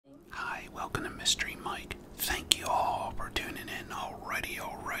Welcome to Mystery Mike. Thank you all for tuning in. Alrighty.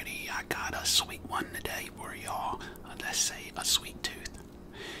 I got a sweet one today for y'all. Let's say a sweet tooth.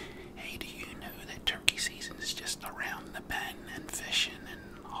 Hey, do you know that turkey season is just around the bend and fishing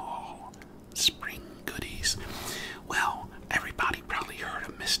and all spring goodies? Well, everybody probably heard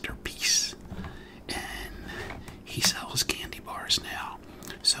of MrBeast, and he sells candy bars now.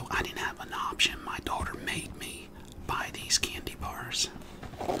 So I didn't have an option. My daughter made me buy these candy bars.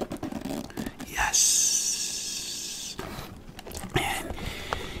 Yes. And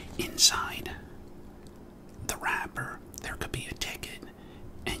inside the wrapper, there could be a ticket,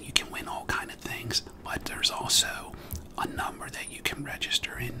 and you can win all kind of things. But there's also a number that you can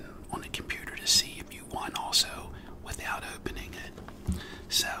register in on the computer to see if you won also without opening it.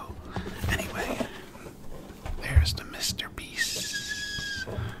 So, anyway, there's the MrBeast.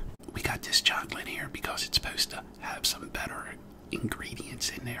 We got this chocolate here because it's supposed to have some better ingredients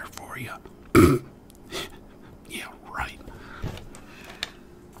in there for you. Yeah, right.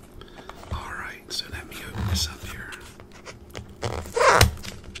 Alright, so let me open this up here.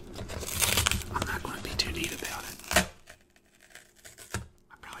 I'm not going to be too neat about it.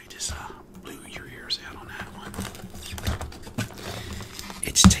 I probably just blew your ears out on that one.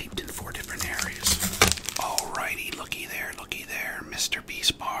 It's taped in 4 different areas. Alrighty, looky there,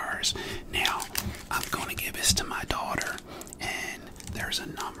 MrBeast bars. Now, I'm going to give this to my daughter, and there's a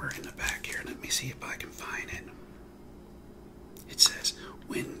number in the back here. Let me see if I can find it. It says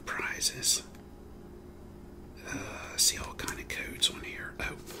win prizes. See all kind of codes on here.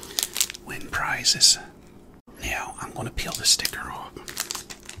 Oh, win prizes. Now, I'm going to peel the sticker off.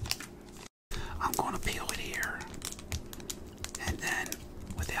 I'm going to peel it here. And then,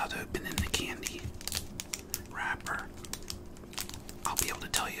 without opening the candy wrapper, I'll be able to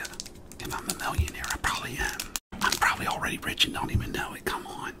tell you if I'm a millionaire. I probably am. I'm probably already rich and don't even know it. Come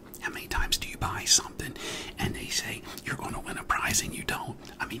on. How many times do you buy something and they say you're going to win a prize and you don't?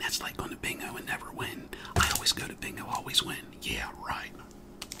 I mean, that's like going to bingo and never win. I always go to bingo, always win. Yeah, right.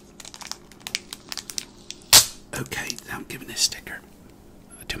 Okay, I'm giving this sticker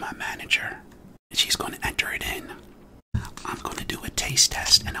to my manager, and she's going to enter it in. I'm going to do a taste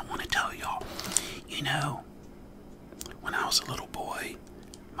test, and I want to tell y'all, you know, when I was a little boy,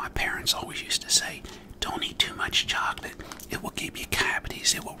 my parents always used to say, don't eat too much chocolate. It will give you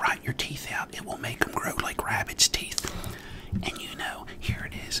cavities. It will rot your teeth out. It will make them grow like rabbit's teeth. And you know, here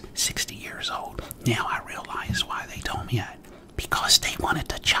it is, 60 years old. Now I realize why they told me that. Because they wanted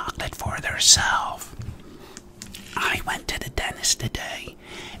the chocolate for themselves. I went to the dentist today,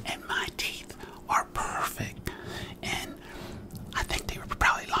 and my teeth are perfect. And I think they were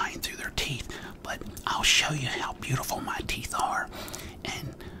probably lying through their teeth, but I'll show you how beautiful my teeth are.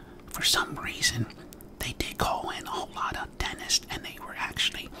 And for some reason, they did call in a whole lot of dentists, and they were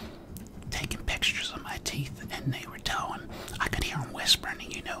actually taking pictures of my teeth, and they were telling, I could hear them whispering,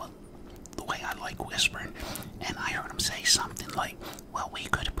 and you know the way I like whispering, and I heard them say something like, well, we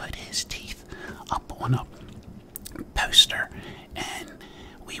could put his teeth up on a poster, and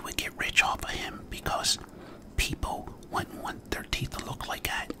we would get rich off of him because people wouldn't want their teeth to look like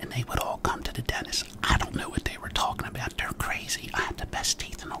that, and they would all come to the dentist. I don't know what they were talking about. They're crazy. I have the best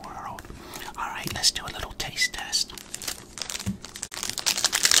teeth in the world. Alright, let's do a little taste test.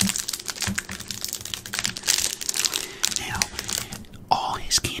 Now, all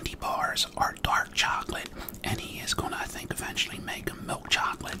his candy bars are dark chocolate, and he is going to, I think, eventually make them milk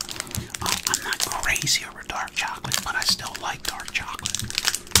chocolate. I'm not crazy over dark chocolate, but I still like dark chocolate.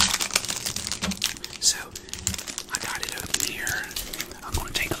 So, I got it open here. I'm going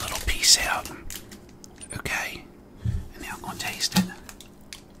to take a little piece out. Okay? And now I'm going to taste it.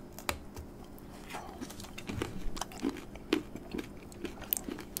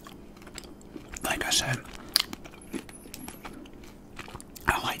 Like I said,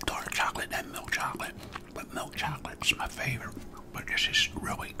 I like dark chocolate and milk chocolate, but milk chocolate's my favorite. But this is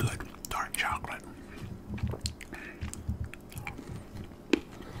really good dark chocolate.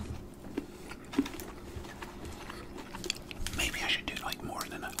 Maybe I should do like more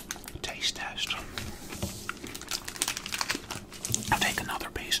than a taste test. I'll take another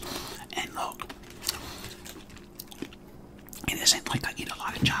piece, and look, it isn't like I eat a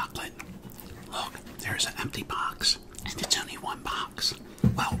lot of chocolate. Look, there's an empty box, and it's only one box.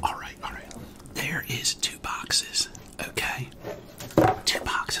 Well, alright. There is 2 boxes, okay? 2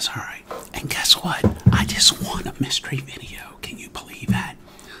 boxes, alright. And guess what? I just won a mystery video. Can you believe that?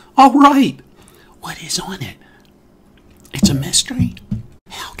 Alright! What is on it? It's a mystery?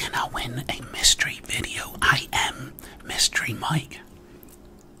 How can I win a mystery video? I am Mystery Mike.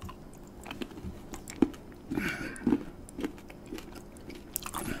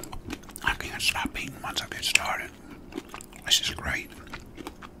 I can can't stop eating once I get started. This is great.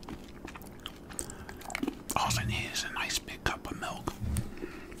 All I need is a nice big cup of milk.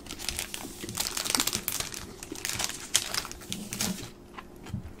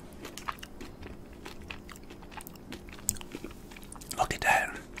 Look at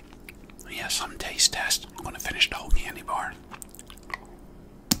that. Yeah, some taste test. I'm going to finish the whole candy bar.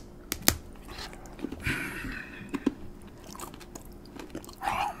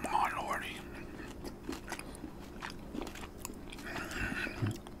 Oh my lordy.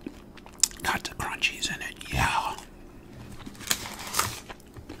 Got the crunchies in it, yeah.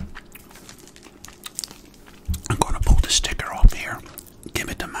 I'm going to pull the sticker off here, give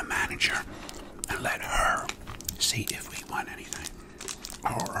it to my manager, and let her see if we want anything.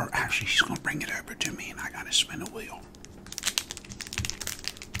 Or actually, she's going to bring it over to me, and I got to spin a wheel.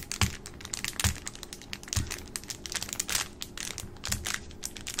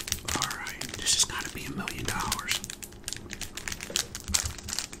 Alright, this has got to be $1 million.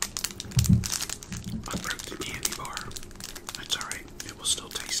 I broke the candy bar. That's alright, it will still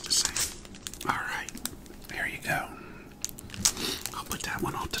taste the same. Alright, there you go. I'll put that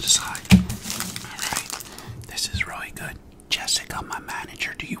one off to the side. Alright, this is really good. Jessica, my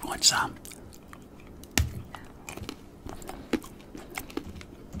manager, do you want some?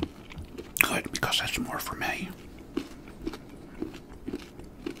 Good, because that's more for me.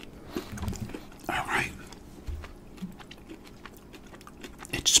 Alright.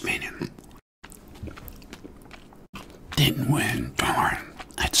 It's spinning. Didn't win. Darn.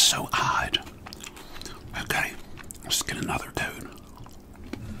 That's so odd. Okay, let's get another code.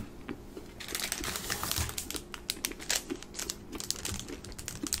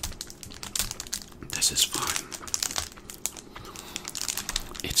 This is fun.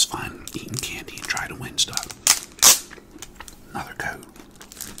 It's fun eating candy and trying to win stuff. Another code.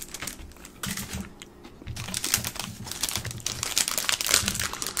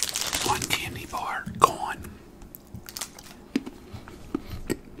 One candy bar gone.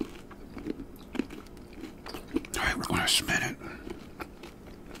 Alright, we're going to spin it.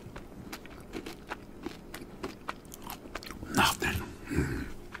 Nothing.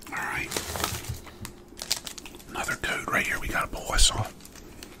 Alright. Another code right here. We got a pull whistle.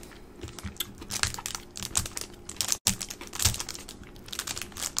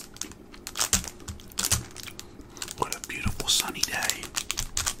 What a beautiful sunny day.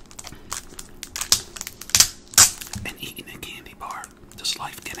 And eating a candy bar. Does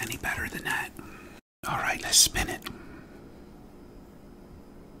life get any better than that? Alright, let's spin it.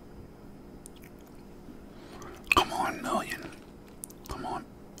 Come on, million. Come on.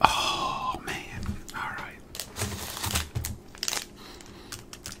 Oh, man. Alright.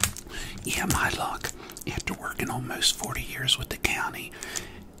 Yeah, my luck. After working almost 40 years with the county,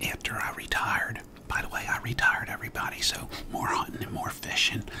 after I retired, by the way, I retired, everybody, so more hunting and more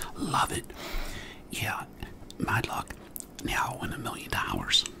fishing. Love it. Yeah, my luck. Now I win $1 million.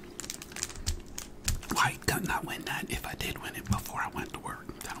 Why couldn't I win that if I did win it before I went to work?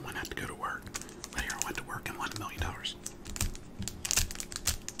 Then I wouldn't have to go to work. But here I went to work and won $1 million.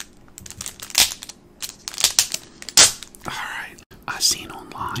 Alright. I seen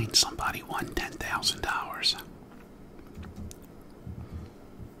online somebody won $10,000.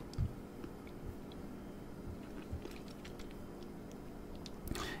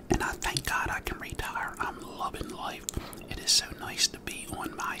 And I thank God I can retire. I'm loving life. It is so nice to be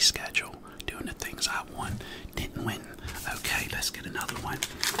on my schedule, doing the things I want. Didn't win. Okay, let's get another one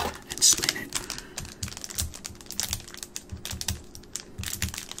and spin it.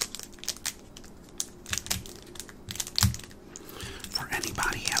 For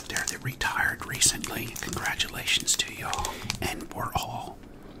anybody out there that retired recently, congratulations to y'all. And for all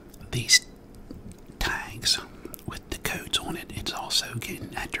these tags with the codes on it, it's also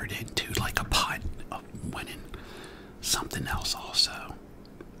getting entered into like a pot of winning something else also.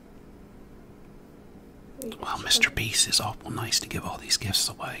 Well, MrBeast is awful nice to give all these gifts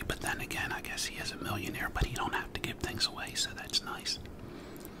away, but then again, I guess he is a millionaire, but he don't have to give things away, so that's nice.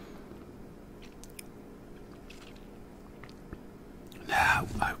 No,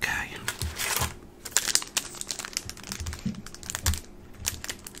 okay.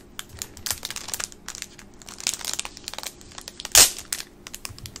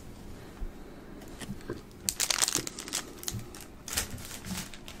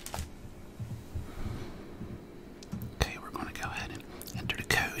 Okay, we're going to go ahead and enter the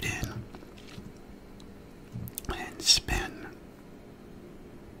code in and spin.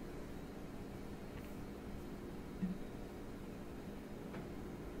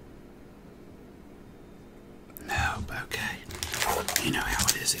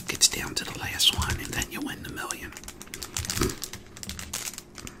 it's down to the last one, and then you win the million.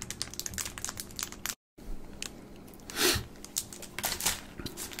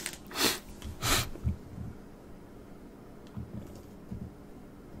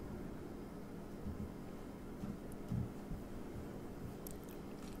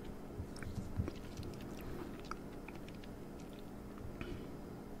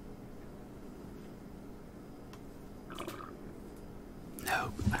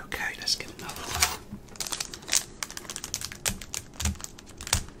 No. Okay, let's get another one.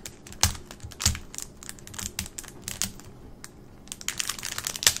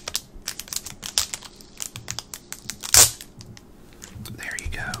 There you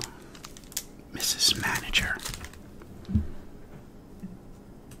go, Mrs. Manager.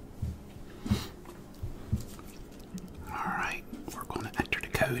 Alright, we're going to enter the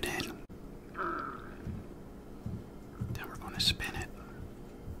code in. Then we're going to spin it.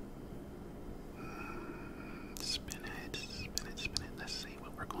 Spin it, spin it, spin it. Let's see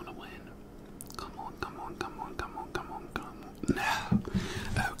what we're going to win. Come on, come on, come on, come on, come on, come on. No.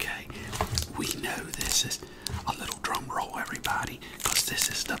 Okay. We know this is a little drum roll, everybody, because this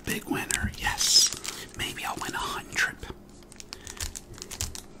is the big winner. Yes. Maybe I'll win 100.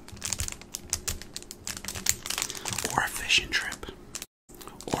 Or a fishing trip.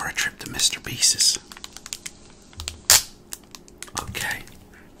 Or a trip to MrBeast's. Okay.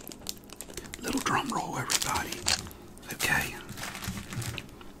 Little drum roll, everybody. Okay.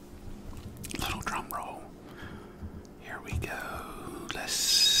 Little drum roll. Here we go. Let's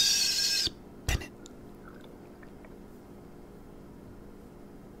spin it.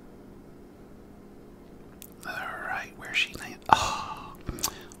 Alright, where's she laying? Oh,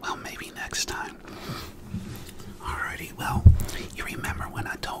 well, maybe next time. Alrighty, well, you remember when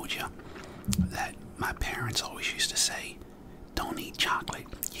I told you that my parents always used to say, don't eat chocolate,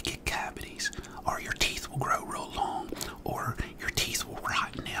 you get cavities, or your teeth will grow real long, or your teeth will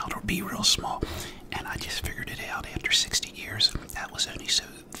rotten out or be real small. And I just figured it out after 60 years. That was only so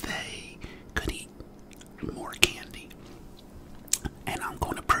they could eat more candy. And I'm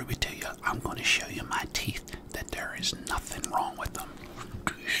going to prove it to you. I'm going to show you my teeth, that there is nothing wrong with them.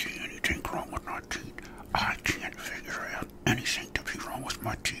 Do you see anything wrong with my teeth? I can't figure out anything to be wrong with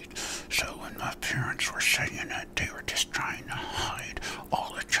my teeth. So when my parents were saying that, they were just trying to hide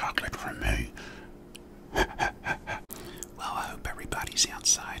all the chocolate from me. Well, I hope everybody's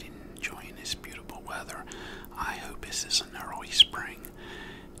outside enjoying this beautiful weather. I hope this is an early spring.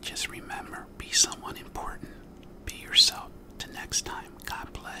 Just remember, be someone important. Be yourself. Till next time,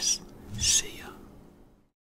 God bless. See ya.